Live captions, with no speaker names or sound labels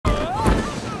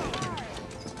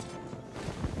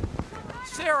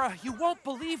Sarah, you won't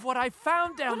believe what I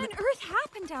found down there. What on earth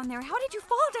happened down there? How did you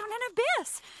fall down an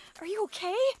abyss? Are you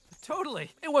okay?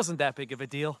 Totally. It wasn't that big of a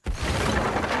deal.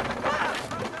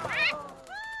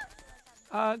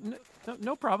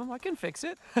 No problem. I can fix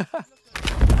it.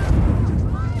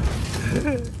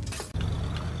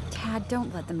 Tad,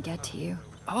 don't let them get to you.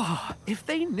 Oh, if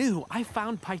they knew I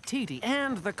found Paititi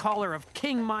and the collar of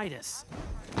King Midas.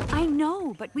 I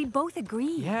know, but we both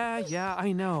agree. Yeah,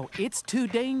 I know. It's too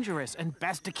dangerous and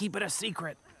best to keep it a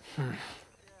secret.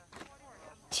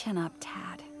 Chin up,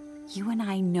 Tad. You and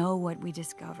I know what we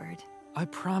discovered. I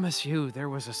promise you there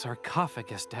was a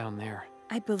sarcophagus down there.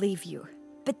 I believe you.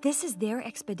 But this is their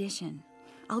expedition.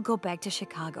 I'll go back to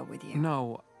Chicago with you.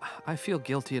 No, I feel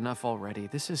guilty enough already.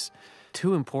 This is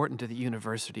too important to the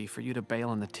university for you to bail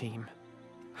on the team.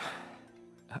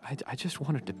 I just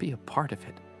wanted to be a part of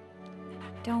it.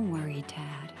 Don't worry,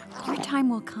 Tad. Your time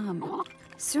will come.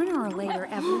 Sooner or later,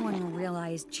 everyone will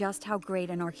realize just how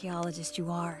great an archaeologist you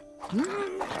are.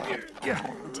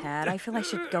 Tad, I feel I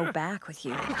should go back with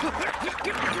you.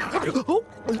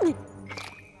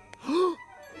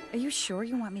 Are you sure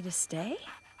you want me to stay?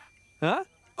 Huh?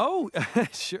 Oh,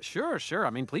 sure. I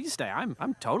mean, please stay.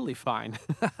 I'm totally fine.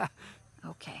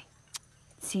 Okay.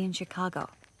 See you in Chicago.